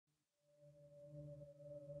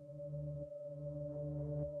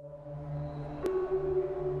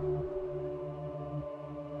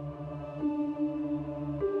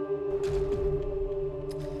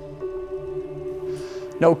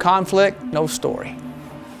No conflict, no story.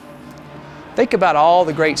 Think about all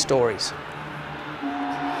the great stories.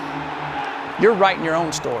 You're writing your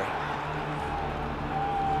own story.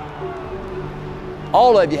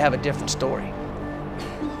 All of you have a different story.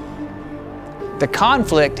 The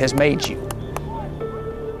conflict has made you.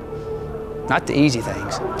 Not the easy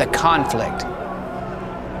things, the conflict.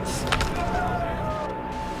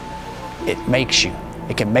 It makes you.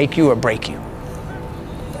 It can make you or break you.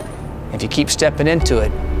 If you keep stepping into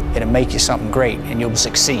it, it'll make you something great and you'll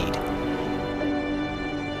succeed.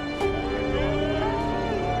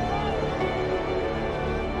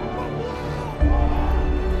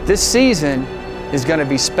 This season is going to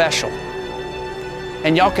be special,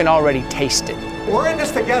 and y'all can already taste it. We're in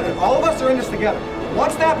this together. All of us are in this together.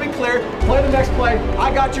 One snap and clear, play the next play.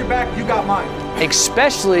 I got your back, you got mine.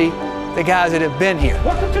 Especially the guys that have been here.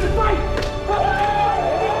 Welcome to the fight!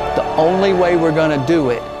 The only way we're going to do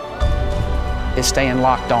it is staying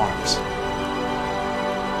locked arms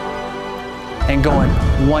and going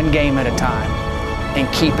one game at a time and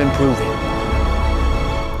keep improving.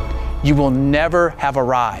 You will never have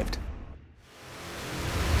arrived.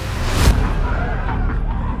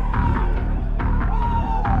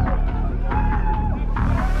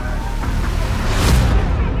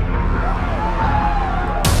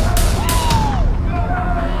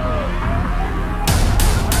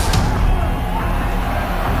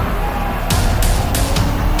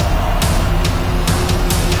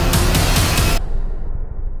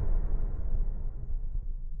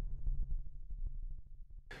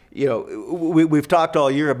 You know, we've talked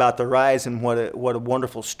all year about the Rise and what a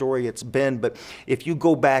wonderful story it's been, but if you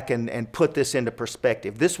go back and put this into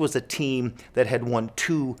perspective, this was a team that had won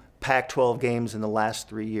 2 Pac-12 games in the last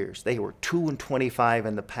 3 years. They were 2-25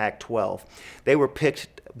 in the Pac-12. They were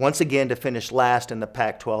picked once again to finish last in the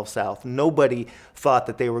Pac-12 South. Nobody thought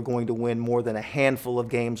that they were going to win more than a handful of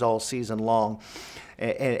games all season long.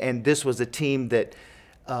 And this was a team that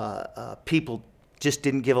people just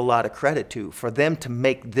didn't give a lot of credit to. For them to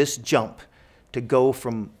make this jump, to go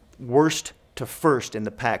from worst to first in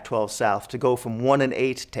the Pac-12 South, to go from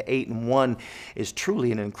 1-8 to 8-1 is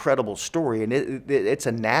truly an incredible story, and it's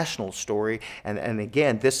a national story. And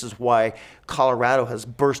again, this is why Colorado has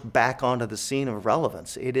burst back onto the scene of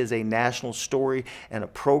relevance. It is a national story and a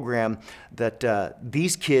program that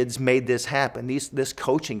these kids made this happen. This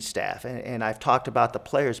coaching staff, and I've talked about the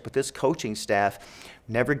players, but this coaching staff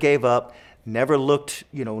never gave up. Never looked,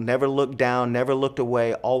 never looked down, never looked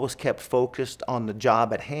away, always kept focused on the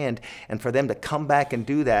job at hand. And for them to come back and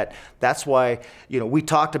do that, that's why, we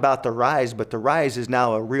talked about the Rise, but the Rise is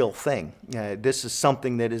now a real thing. This is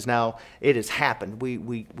something that is now, it has happened.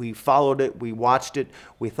 We followed it, we watched it,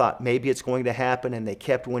 we thought maybe it's going to happen, and they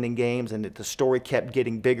kept winning games, and the story kept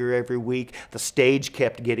getting bigger every week. The stage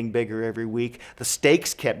kept getting bigger every week. The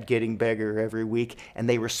stakes kept getting bigger every week, and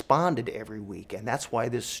they responded every week. And that's why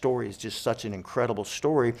this story is just such an incredible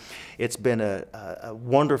story. It's been a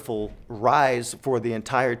wonderful rise for the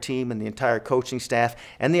entire team and the entire coaching staff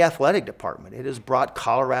and the athletic department. It has brought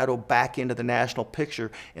Colorado back into the national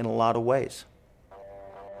picture in a lot of ways.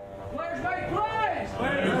 Players ready, players!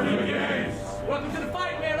 Players ready, games! Welcome to the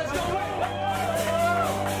fight, man. Let's go!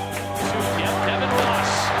 Yep, Devin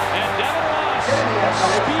Ross. And Devin Ross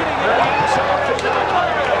speeding in the end zone for the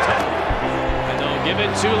Colorado attack. And they'll give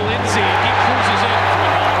it to Lindsey. He cruises in for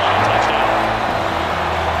a Colorado touchdown.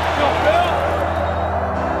 Go, Bill!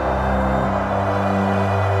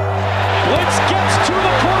 Blitz gets to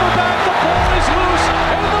the quarterback. The ball is loose,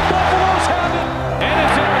 and the Buffaloes have it. And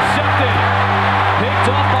it's intercepted. Picked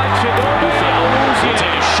off by Chidobe Awuzie.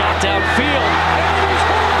 Take a shot downfield. And it is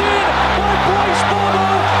hauled in by Bryce Bobo.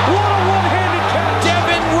 What a one-handed catch.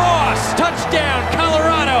 Devin Ross, touchdown,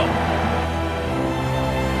 Colorado.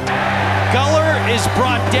 Guller is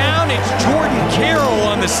brought down. It's Jordan Carroll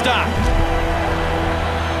on the stop.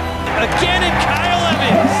 Again, and Kyle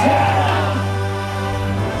Evans.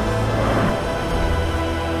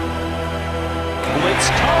 Blitz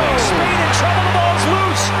coming, speed in trouble, the ball's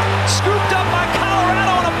loose. Scooped up by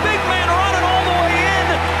Colorado, and a big man running all the way in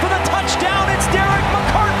for the touchdown. It's Derek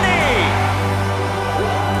McCartney.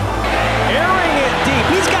 Airing it deep.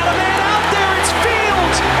 He's got a man out there. It's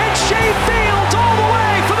Fields, and Shea Fields all the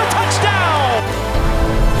way for the touchdown.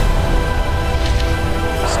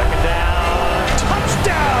 Second down.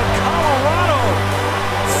 Touchdown, Colorado.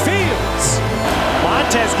 Fields.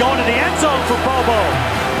 Montez going to the end zone for Bobo.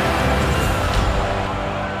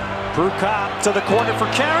 Brukop to the corner for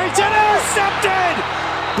Carrington, intercepted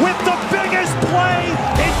with the biggest play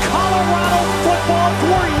in Colorado football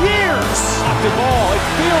for years. Off the ball, it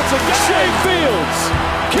Fields again. Shea Fields,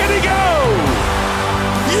 can he go?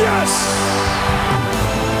 Yes!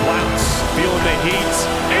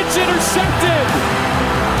 intercepted.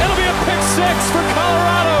 It'll be a pick six for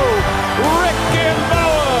Colorado. Rick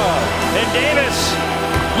Gamboa. And Davis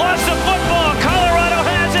lost the football. Colorado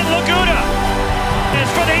has it. Laguna is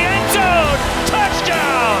for the end zone.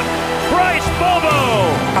 Touchdown. Bryce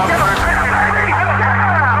Bobo.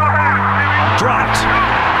 Dropped.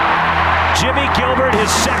 Jimmy Gilbert,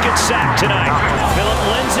 his second sack tonight. Philip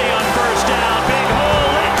Lindsay on first down. Big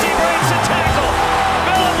hole. Lindsay breaks the tackle.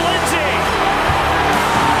 Philip Lindsay.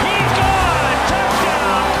 He's gone.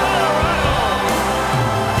 Touchdown, Colorado.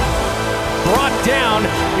 Brought down.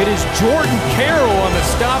 It is Jordan Carroll on the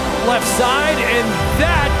stop left side, and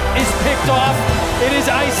that is picked off. It is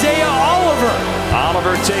Isaiah Oliver.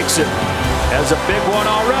 Oliver takes it. Has a big one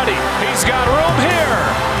already. He's got room here.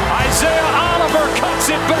 Isaiah Oliver cuts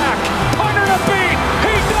it back. Punter to beat.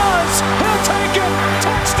 He does. He'll take it.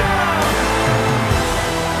 Touchdown.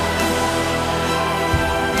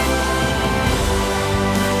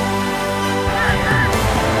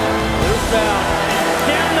 Loose down.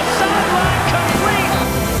 Down the sideline. Complete.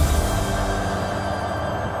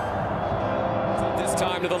 This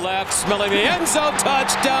time to the left, smelling the end zone.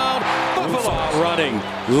 Touchdown. Buffalo running.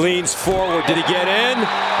 Leans forward. Did he get in?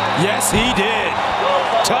 Yes, he did.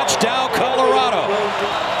 Touchdown, Colorado.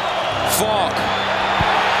 Falk.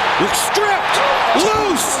 Stripped.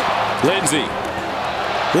 Loose. Lindsay.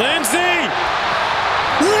 Lindsay.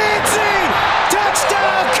 Lindsay.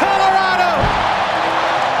 Touchdown, Colorado.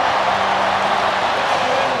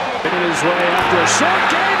 Making his way after a short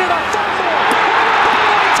gain and a fumble.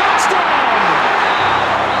 Touchdown.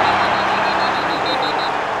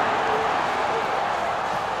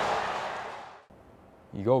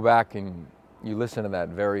 You go back and you listen to that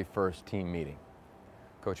very first team meeting.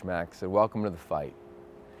 Coach Mack said, "Welcome to the fight."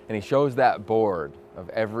 And he shows that board of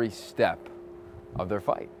every step of their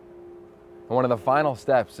fight. And one of the final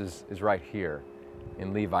steps is right here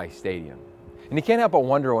in Levi Stadium. And you can't help but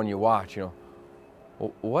wonder when you watch,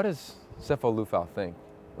 well, what does Sefo Liufau think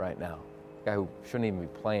right now? A guy who shouldn't even be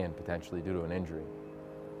playing potentially due to an injury.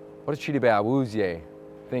 What does Chidibe Awuzie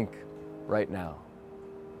think right now?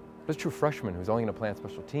 What does true freshman who's only going to play on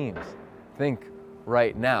special teams think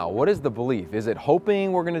right now? What is the belief? Is it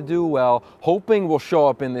hoping we're going to do well, hoping we'll show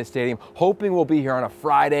up in this stadium, hoping we'll be here on a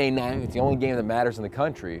Friday night, it's the only game that matters in the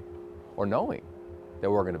country, or knowing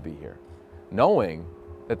that we're going to be here, knowing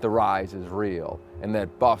that the rise is real and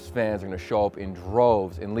that Buffs fans are going to show up in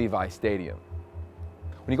droves in Levi Stadium?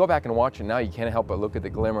 When you go back and watch it now, you can't help but look at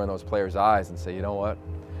the glimmer in those players' eyes and say, you know what?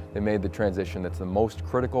 They made the transition that's the most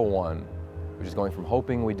critical one, which is going from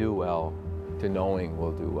hoping we do well to knowing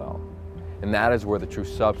we'll do well. And that is where the true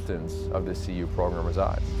substance of this CU program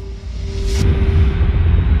resides.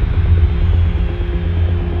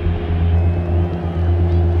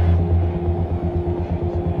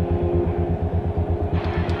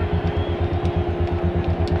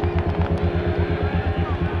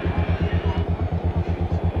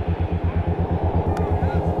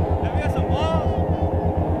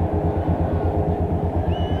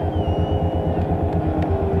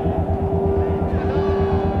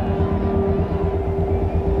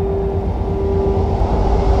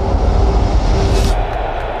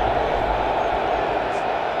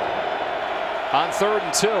 On 3rd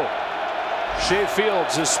and 2. Shea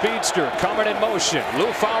Fields, a speedster, coming in motion.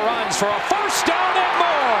 Liufau runs for a first down and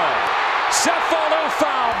more. Sefo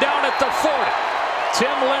Liufau down at the 40.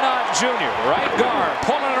 Tim Lynott Jr., right guard,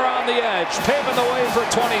 pulling around the edge, paving the way for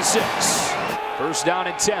 26. First down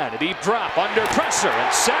and 10. A deep drop under pressure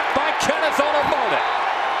and sacked by Kenneth Olamode.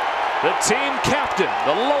 The team captain,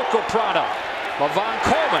 the local product. Levon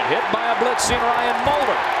Coleman hit by a blitzing Ryan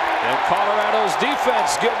Mulder. And Colorado's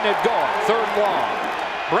defense getting it going. 3rd and long.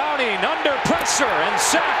 Browning under pressure and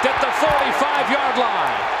sacked at the 45-yard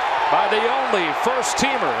line by the only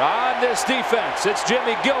first-teamer on this defense. It's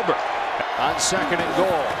Jimmy Gilbert. On 2nd and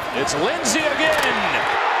goal, it's Lindsay again.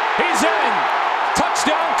 He's in.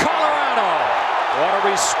 Touchdown, Colorado. What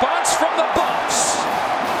a response from the Buffs.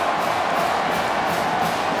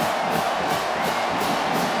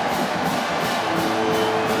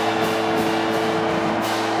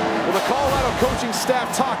 The Colorado coaching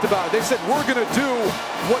staff talked about it. They said, we're going to do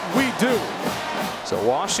what we do. So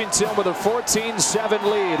Washington with a 14-7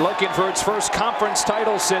 lead, looking for its first conference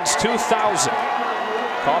title since 2000.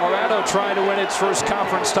 Colorado trying to win its first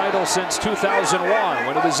conference title since 2001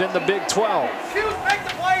 when it was in the Big 12.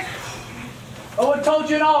 Oh, I told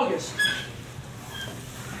you in August.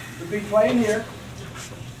 We'll be playing here.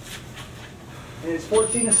 And it's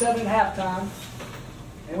 14-7 at halftime.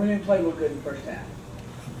 And we didn't play real good in the first half.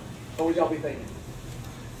 What would y'all be thinking?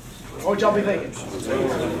 What would y'all be thinking?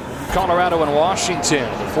 Colorado and Washington,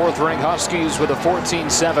 the fourth-ranked Huskies with a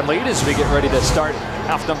 14-7 lead as we get ready to start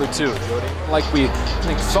half number 2. Like we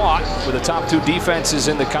thought, with the top 2 defenses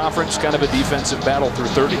in the conference, kind of a defensive battle through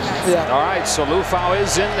 30. Yeah. All right, so Lufau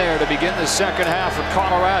is in there to begin the second half for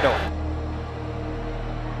Colorado.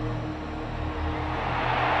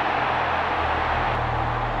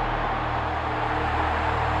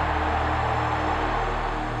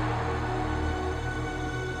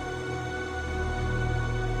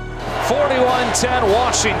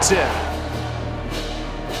 Washington.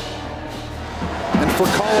 And for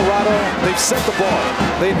Colorado, they've set the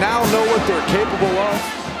bar. They now know what they're capable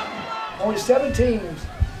of. Only 7 teams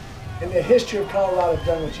in the history of Colorado have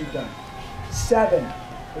done what you've done. 7.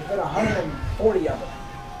 There's been 140 of them.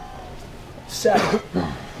 7.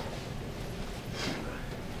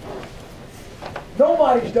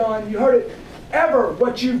 Nobody's done, you heard it, ever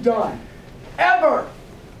what you've done. Ever!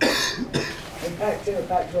 In Pac-10 or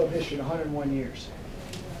Pac-12 history in 101 years.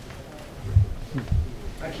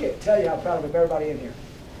 I can't tell you how proud of everybody in here.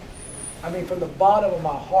 I mean, from the bottom of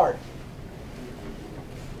my heart.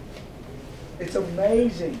 It's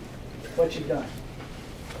amazing what you've done.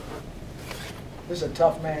 This is a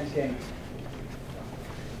tough man's game.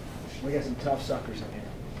 We got some tough suckers in here.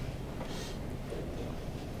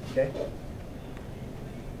 Okay?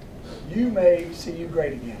 You made CU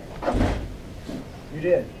great again. You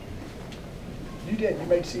did. You did. You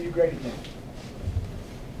made CU great again.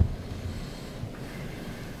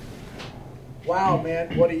 Wow,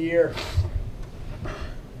 man, what a year.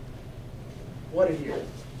 What a year.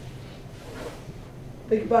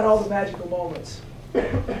 Think about all the magical moments.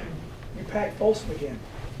 You packed Folsom again.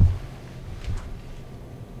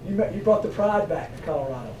 You brought the pride back to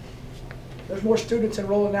Colorado. There's more students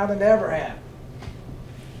enrolling now than they ever have.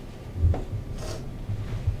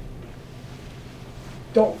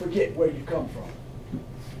 Don't forget where you come from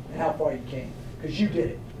and how far you came, because you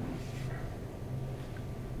did it.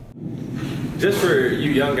 Just for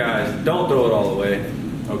you young guys, don't throw it all away.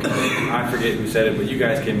 Okay, I forget who said it, but you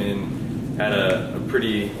guys came in, had a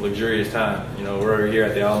pretty luxurious time. You know, we're here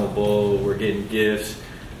at the Alamo Bowl, we're getting gifts.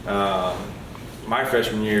 My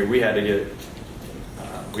freshman year, we had to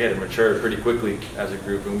mature pretty quickly as a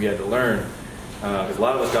group, and we had to learn because a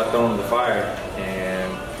lot of us got thrown in the fire,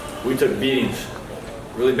 and we took beatings,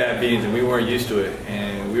 really bad beatings, and we weren't used to it.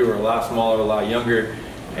 And we were a lot smaller, a lot younger,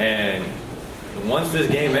 and once this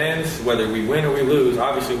game ends, whether we win or we lose,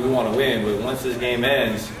 obviously we want to win, but once this game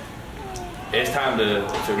ends, it's time to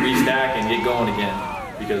restack and get going again,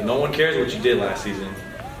 because no one cares what you did last season,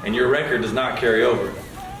 and your record does not carry over.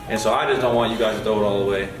 And so I just don't want you guys to throw it all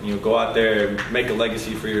away. You know, go out there, make a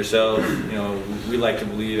legacy for yourselves. You know, we like to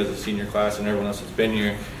believe as a senior class and everyone else that's been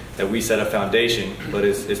here that we set a foundation, but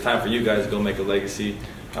it's time for you guys to go make a legacy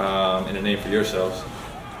and a name for yourselves.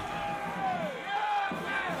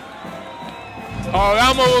 Oh,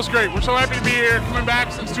 Alamo was great. We're so happy to be here. Coming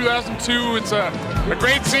back since 2002. It's a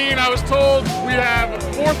great scene. I was told we have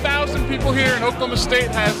 4,000 people here, and Oklahoma State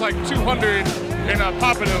has like 200 in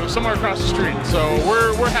Pompano, somewhere across the street. So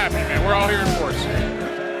we're happy, man. We're all here in force.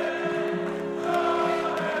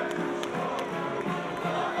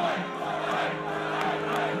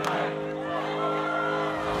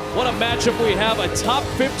 What a matchup we have, a top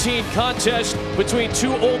 15 contest between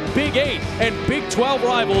 2 old Big 8 and Big 12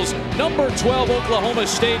 rivals, number 12 Oklahoma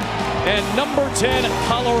State and number 10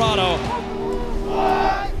 Colorado.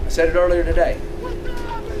 I said it earlier today.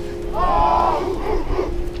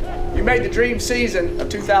 You made the dream season of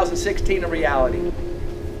 2016 a reality.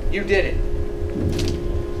 You did it.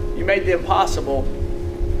 You made the impossible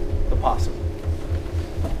the possible.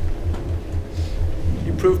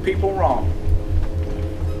 You proved people wrong.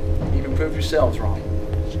 You even proved yourselves wrong.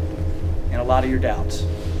 And a lot of your doubts.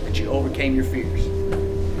 But you overcame your fears.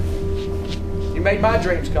 You made my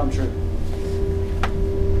dreams come true.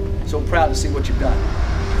 So proud to see what you've done.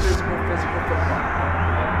 Physical football.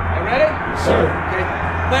 You ready? Yes, sir. Okay.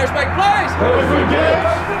 Players make plays. Players make plays.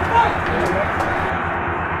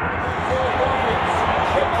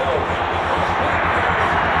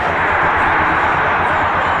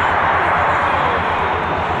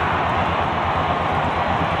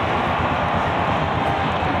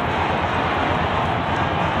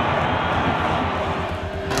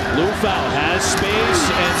 Lufau has space,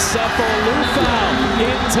 and Sefo Lufau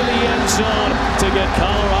into the end zone to get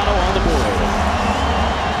Colorado on the board.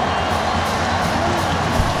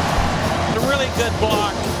 A really good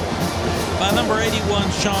block by number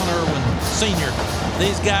 81, Sean Irwin, senior.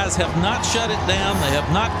 These guys have not shut it down. They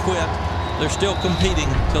have not quit. They're still competing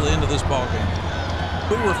till the end of this ball game.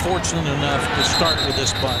 We were fortunate enough to start with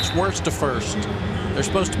this bunch, worst to first. They're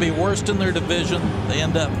supposed to be worst in their division. They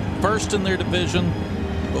end up first in their division.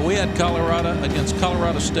 But we had Colorado against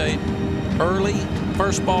Colorado State early,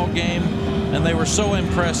 first ball game, and they were so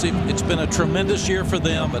impressive. It's been a tremendous year for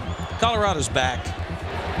them, but Colorado's back.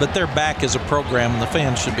 But they're back as a program, and the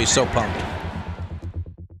fans should be so pumped.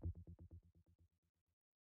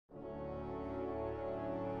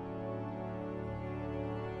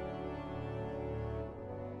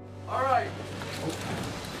 All right.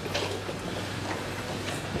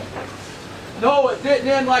 No, it didn't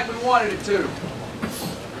end like we wanted it to.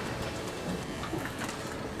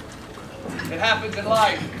 It happens in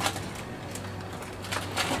life.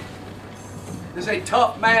 This is a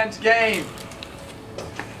tough man's game.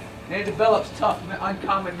 And it develops tough,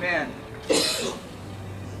 uncommon men.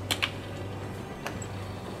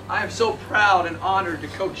 I am so proud and honored to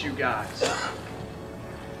coach you guys.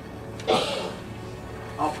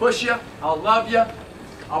 I'll push you. I'll love you.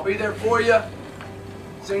 I'll be there for you.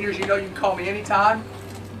 Seniors, you know you can call me anytime,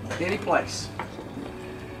 any place.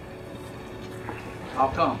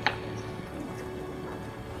 I'll come.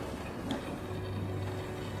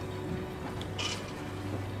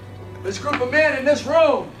 This group of men in this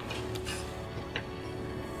room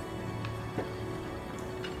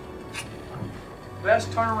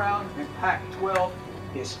best turnaround in Pac-12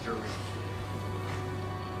 history.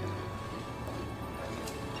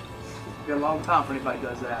 It's been a long time for anybody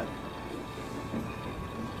does that.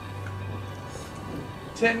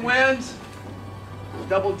 10 wins,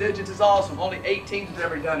 double digits is awesome. Only 8 teams have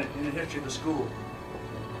ever done it in the history of the school.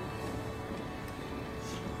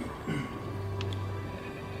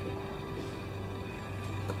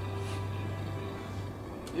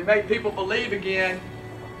 You make people believe again,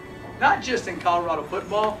 not just in Colorado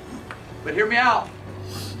football, but hear me out.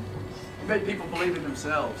 You make people believe in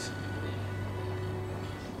themselves.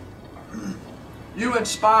 You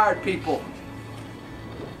inspired people.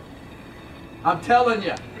 I'm telling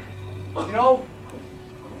you. You know,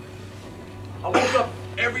 I woke up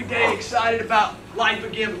every day excited about life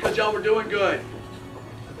again because y'all were doing good.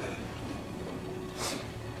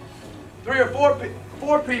 3 or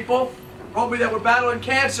 4 people told me that were battling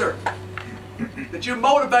cancer, that you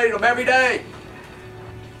motivated them every day.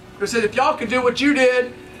 They said, if y'all can do what you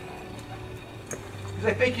did,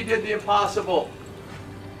 they think you did the impossible.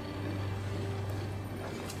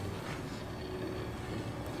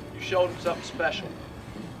 You showed them something special.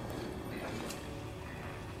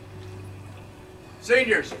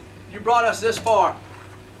 Seniors, you brought us this far.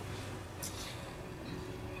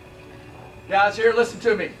 Guys here, listen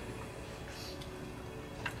to me.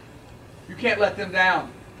 You can't let them down.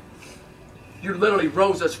 You literally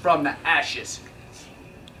rose us from the ashes.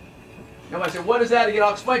 Nobody said, what is that again?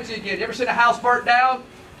 I'll explain to you again. You ever seen a house burnt down?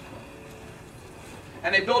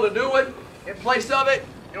 And they build a new one in place of it?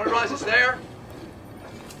 You don't realize it's there?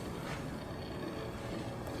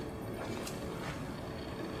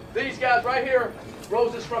 These guys right here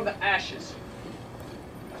rose us from the ashes.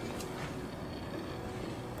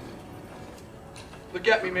 Look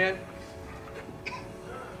at me, man.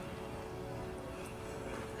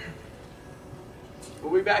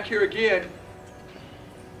 We'll be back here again,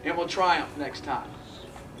 and we'll triumph next time.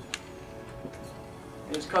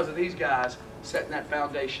 And it's because of these guys setting that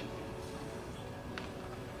foundation.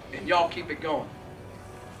 And y'all keep it going.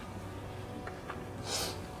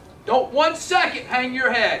 Don't 1 second hang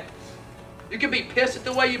your head. You can be pissed at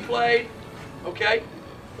the way you played, okay?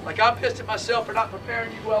 Like I'm pissed at myself for not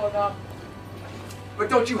preparing you well enough. But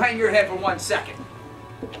don't you hang your head for 1 second.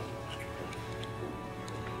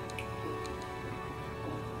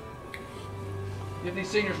 Give these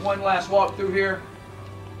seniors one last walk through here.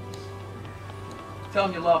 Tell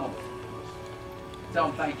them you love them. Tell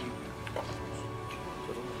them thank you.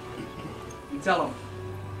 You tell them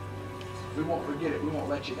we won't forget it. We won't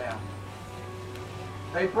let you down.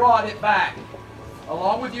 They brought it back,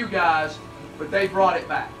 along with you guys, but they brought it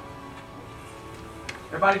back.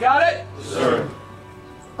 Everybody got it? Yes, sir.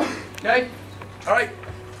 Okay? All right.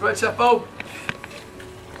 Go ahead, Sefo.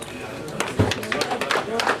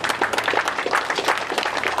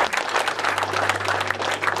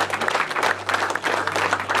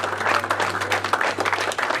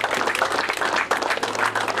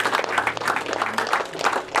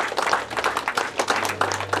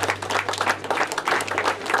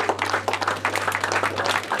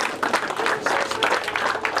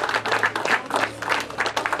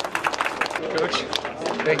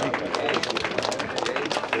 Thank you.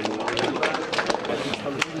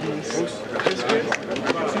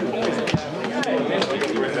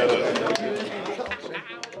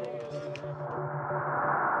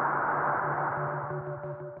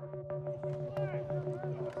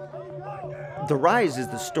 The Rise is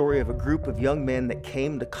the story of a group of young men that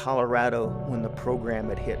came to Colorado when the program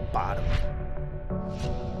had hit bottom.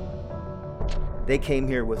 They came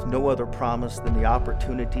here with no other promise than the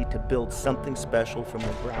opportunity to build something special from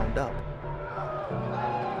the ground up.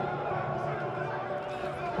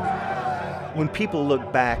 When people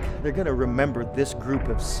look back, they're going to remember this group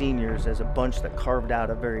of seniors as a bunch that carved out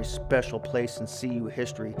a very special place in CU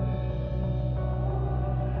history.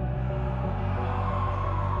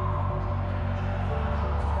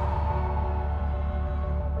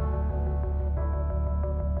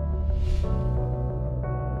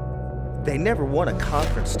 They never won a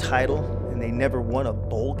conference title, and they never won a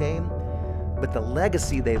bowl game, but the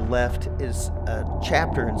legacy they left is a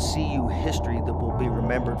chapter in CU history that will be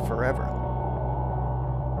remembered forever.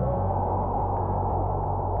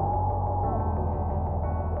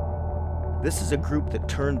 This is a group that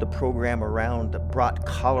turned the program around, that brought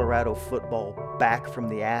Colorado football back from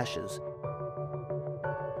the ashes.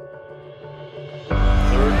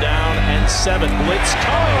 3rd down and 7. Blitz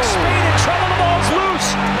coming. Speed in trouble. The ball's loose.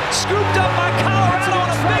 Scooped up by Colorado on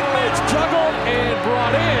a big man's juggle and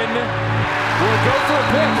brought in. Will go for a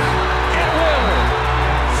pick. It will.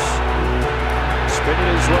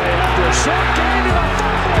 Spinning his way after a short gain to the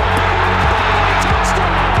fumble.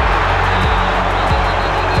 Touchdown.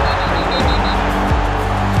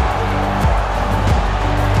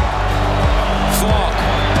 Falk.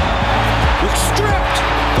 Looks stripped.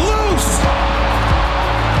 Loose.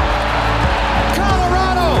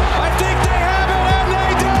 I think they have it, and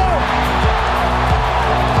they do!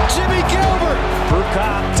 Jimmy Gilbert.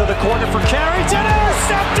 Burkott to the corner for carries, and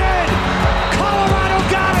intercepted! Colorado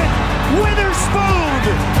got it! Witherspoon!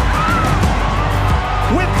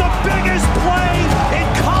 With the biggest play in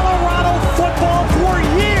Colorado football for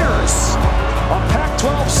years! A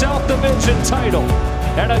Pac-12 South Division title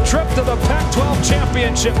and a trip to the Pac-12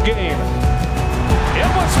 championship game. It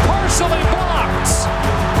was partially blocked.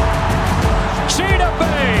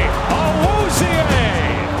 Chidobe Awuzie.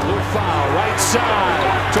 Lufau right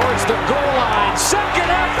side towards the goal line. Second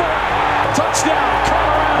effort. Touchdown,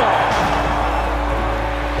 Colorado.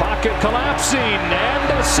 Pocket collapsing and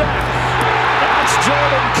a sack. That's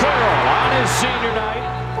Jordan Carroll on his senior night.